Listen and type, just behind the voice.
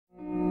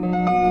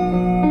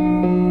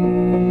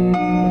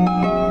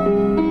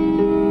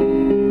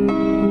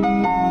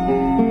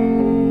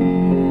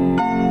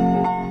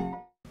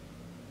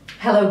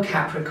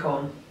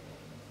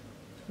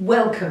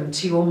welcome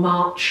to your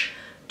March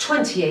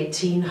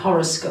 2018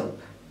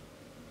 horoscope.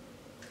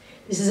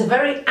 This is a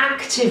very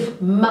active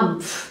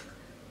month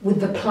with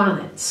the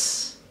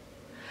planets,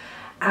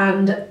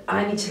 and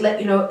I need to let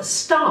you know at the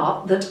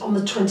start that on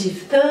the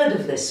 23rd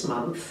of this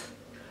month,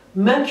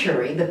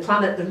 Mercury, the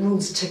planet that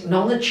rules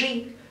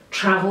technology,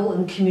 travel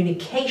and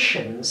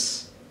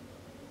communications,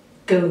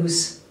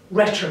 goes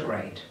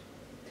retrograde.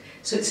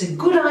 So it's a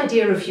good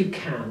idea, if you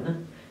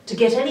can, to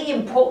get any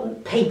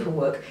important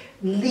paperwork,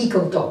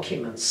 legal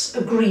documents,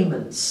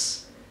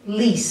 agreements,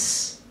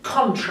 lease,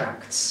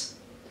 contracts,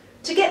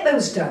 to get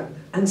those done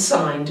and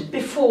signed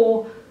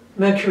before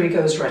Mercury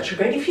goes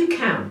retrograde, if you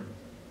can.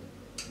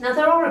 Now,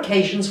 there are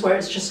occasions where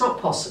it's just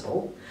not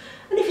possible,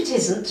 and if it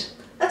isn't,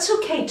 that's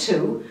okay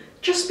too.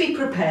 Just be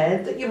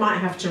prepared that you might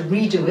have to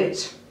redo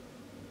it,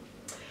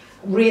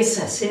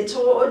 reassess it,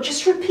 or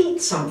just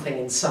repeat something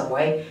in some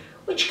way,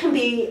 which can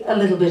be a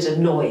little bit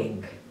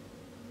annoying.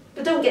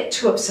 But don't get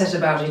too upset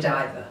about it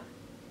either.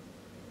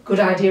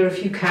 Good idea,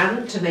 if you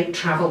can, to make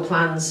travel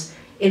plans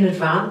in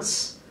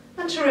advance,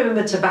 and to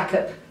remember to back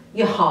up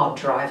your hard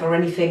drive or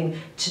anything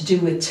to do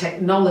with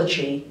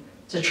technology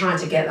to try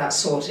to get that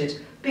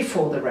sorted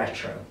before the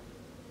retro.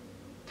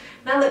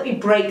 Now let me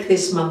break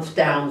this month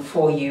down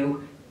for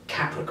you,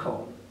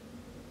 Capricorn.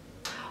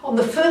 On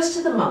the 1st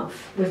of the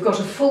month, we've got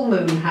a full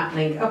moon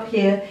happening up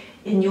here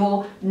in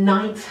your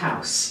 9th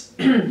house.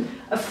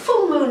 A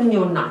full moon in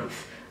your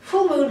 9th.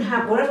 Full moon,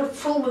 wherever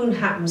full moon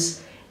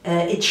happens,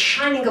 it's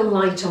shining a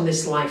light on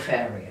this life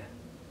area.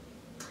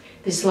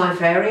 This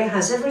life area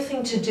has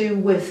everything to do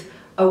with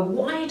a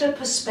wider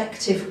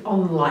perspective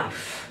on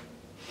life.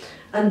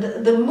 And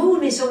the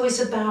moon is always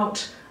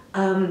about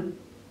the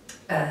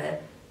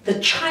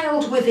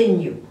child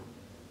within you.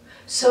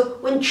 So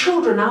when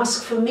children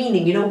ask for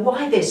meaning, you know,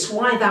 why this,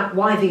 why that,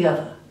 why the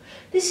other?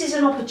 This is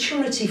an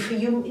opportunity for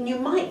you, and you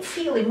might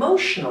feel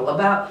emotional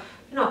about,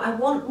 you know, I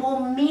want more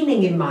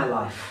meaning in my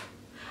life.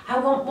 I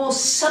want more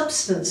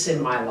substance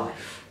in my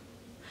life.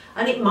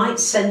 And it might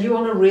send you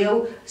on a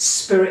real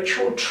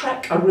spiritual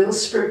trek, a real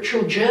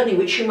spiritual journey,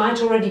 which you might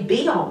already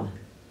be on.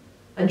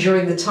 And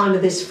during the time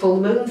of this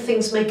full moon,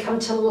 things may come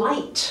to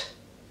light.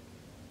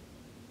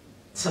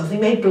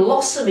 Something may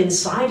blossom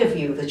inside of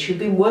you that you've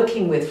been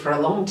working with for a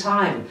long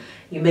time.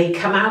 You may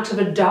come out of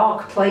a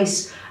dark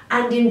place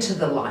and into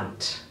the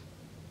light.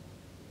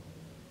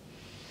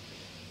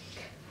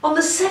 On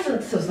the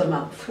 7th of the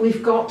month,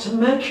 we've got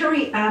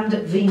Mercury and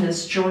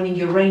Venus joining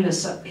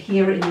Uranus up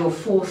here in your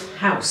 4th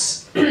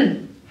house.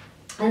 And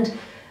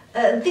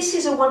this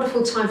is a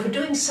wonderful time for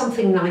doing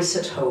something nice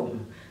at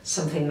home,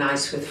 something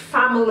nice with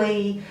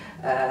family,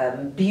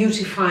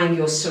 beautifying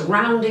your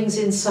surroundings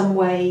in some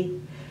way.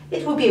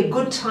 It will be a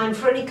good time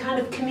for any kind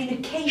of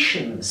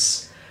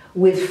communications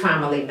with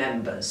family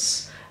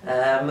members.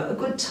 A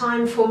good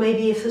time for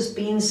maybe if there's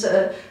been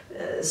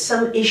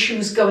some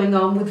issues going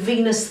on with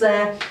Venus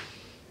there.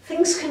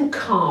 Things can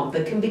calm,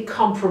 there can be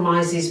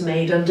compromises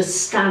made,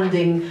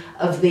 understanding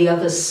of the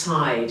other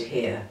side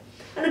here.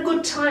 And a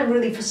good time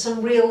really for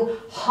some real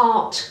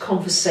heart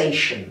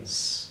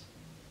conversations.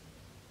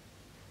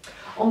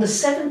 On the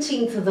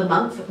 17th of the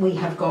month, we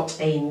have got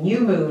a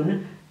new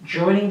moon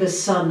joining the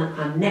Sun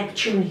and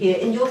Neptune here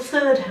in your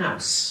 3rd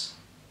house.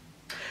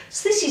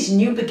 So this is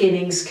new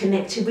beginnings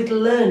connected with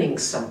learning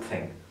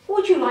something.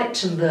 What would you like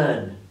to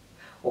learn?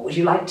 What would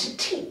you like to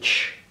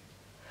teach?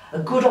 A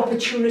good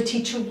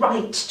opportunity to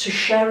write, to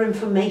share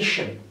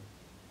information.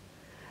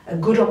 A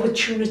good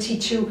opportunity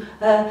to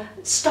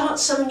start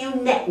some new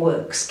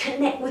networks,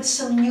 connect with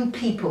some new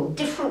people,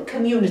 different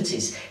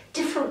communities,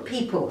 different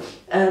people,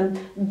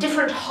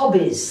 different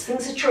hobbies,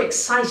 things that you're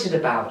excited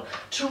about,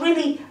 to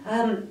really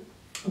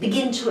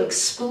begin to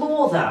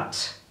explore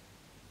that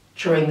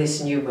during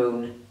this new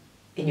moon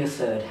in your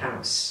 3rd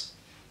house.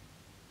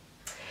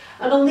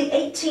 And on the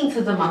 18th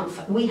of the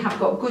month, we have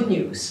got good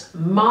news.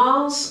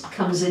 Mars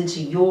comes into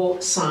your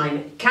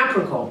sign,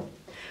 Capricorn,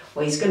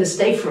 where he's going to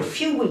stay for a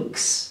few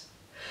weeks.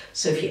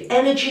 So if your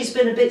energy's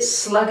been a bit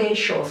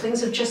sluggish, or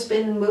things have just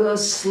been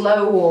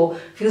slow, or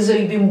feels as though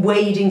you've been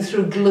wading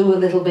through glue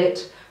a little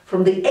bit,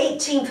 from the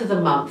 18th of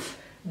the month,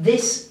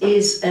 this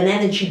is an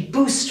energy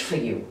boost for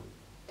you.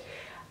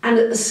 And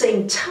at the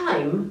same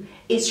time,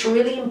 it's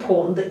really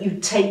important that you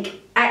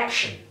take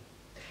action.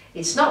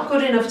 It's not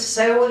good enough to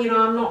say, oh, well, you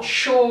know, I'm not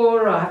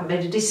sure, I haven't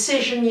made a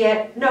decision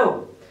yet.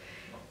 No.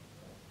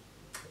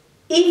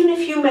 Even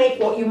if you make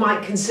what you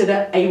might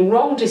consider a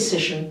wrong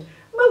decision,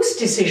 most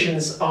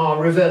decisions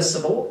are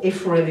reversible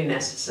if really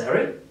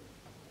necessary.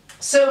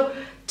 So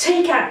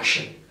take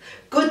action.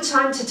 Good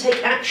time to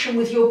take action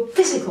with your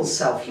physical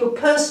self, your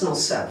personal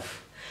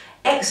self.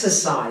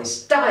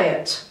 Exercise,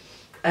 diet,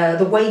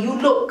 the way you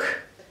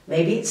look.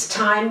 Maybe it's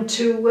time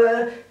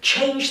to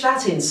change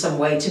that in some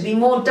way, to be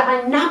more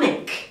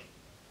dynamic.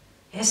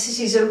 Yes, this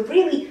is a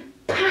really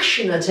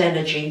passionate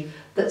energy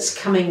that's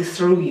coming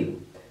through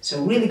you.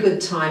 So a really good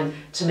time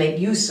to make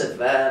use of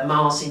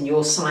Mars in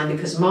your sign,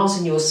 because Mars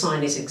in your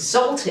sign is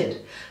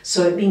exalted.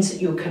 So it means that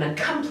you can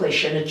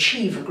accomplish and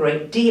achieve a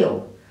great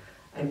deal.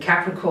 And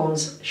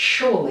Capricorns,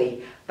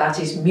 surely That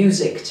is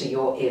music to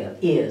your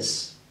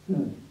ears.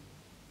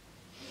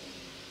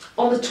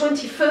 On the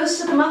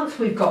 21st of the month,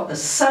 we've got the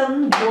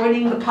Sun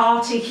joining the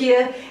party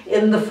here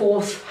in the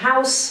 4th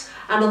house.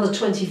 And on the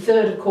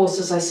 23rd, of course,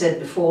 as I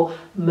said before,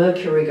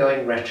 Mercury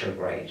going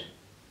retrograde.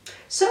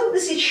 So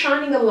this is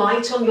shining a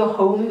light on your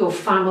home, your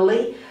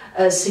family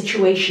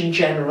situation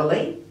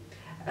generally.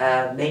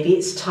 Maybe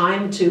it's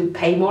time to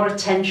pay more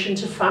attention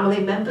to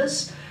family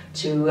members,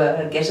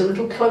 to get a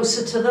little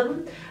closer to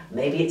them.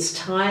 Maybe it's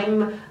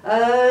time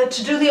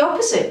to do the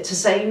opposite, to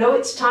say, no,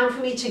 it's time for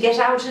me to get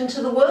out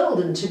into the world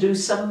and to do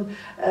some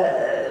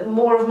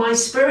more of my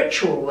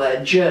spiritual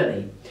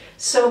journey.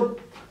 So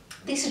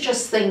these are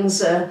just things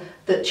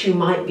that you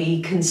might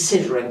be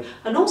considering,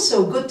 and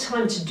also a good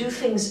time to do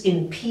things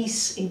in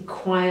peace, in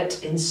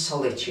quiet, in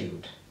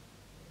solitude,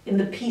 in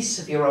the peace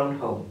of your own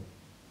home.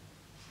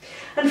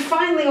 And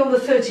finally, on the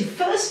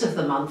 31st of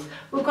the month,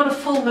 we've got a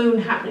full moon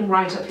happening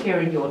right up here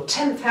in your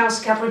 10th house,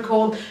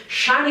 Capricorn,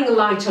 shining a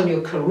light on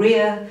your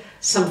career,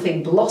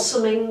 something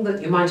blossoming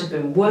that you might have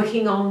been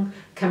working on,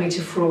 coming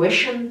to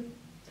fruition.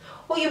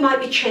 Or you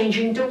might be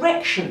changing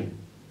direction,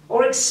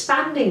 or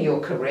expanding your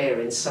career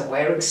in some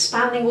way, or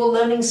expanding or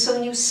learning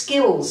some new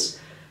skills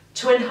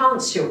to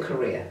enhance your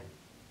career.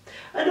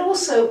 And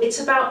also, it's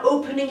about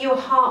opening your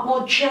heart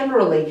more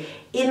generally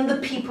in the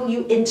people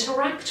you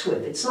interact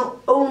with. It's not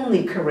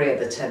only career,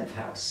 the 10th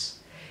house.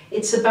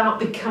 It's about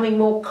becoming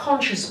more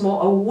conscious,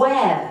 more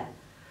aware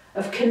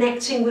of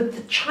connecting with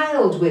the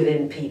child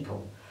within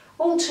people.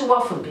 All too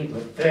often, people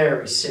are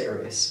very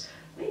serious.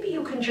 Maybe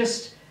you can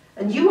just,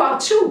 and you are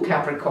too,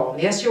 Capricorn.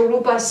 Yes, you're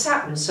ruled by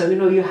Saturn, so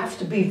you have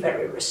to be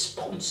very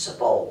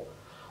responsible.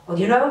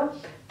 Well,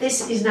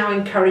 this is now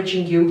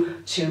encouraging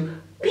you to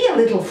be a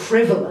little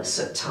frivolous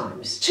at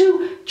times,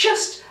 to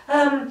just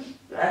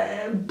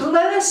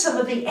blur some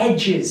of the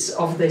edges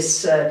of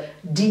this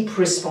deep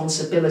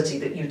responsibility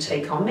that you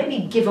take on.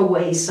 Maybe give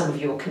away some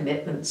of your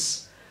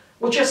commitments,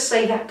 or just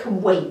say that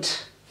can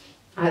wait.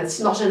 It's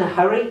not in a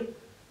hurry.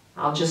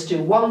 I'll just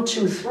do 1,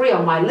 2, 3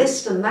 on my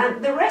list, and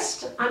the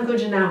rest I'm going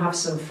to now have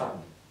some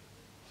fun.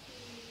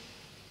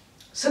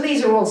 So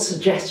these are all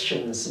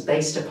suggestions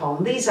based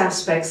upon these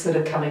aspects that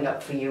are coming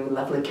up for you,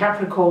 lovely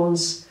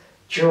Capricorns,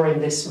 during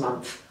this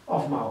month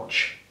of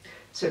March.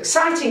 So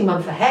exciting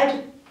month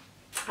ahead,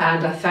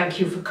 and I thank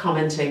you for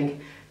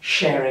commenting,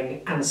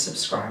 sharing and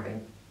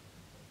subscribing.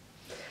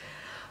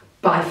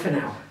 Bye for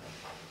now.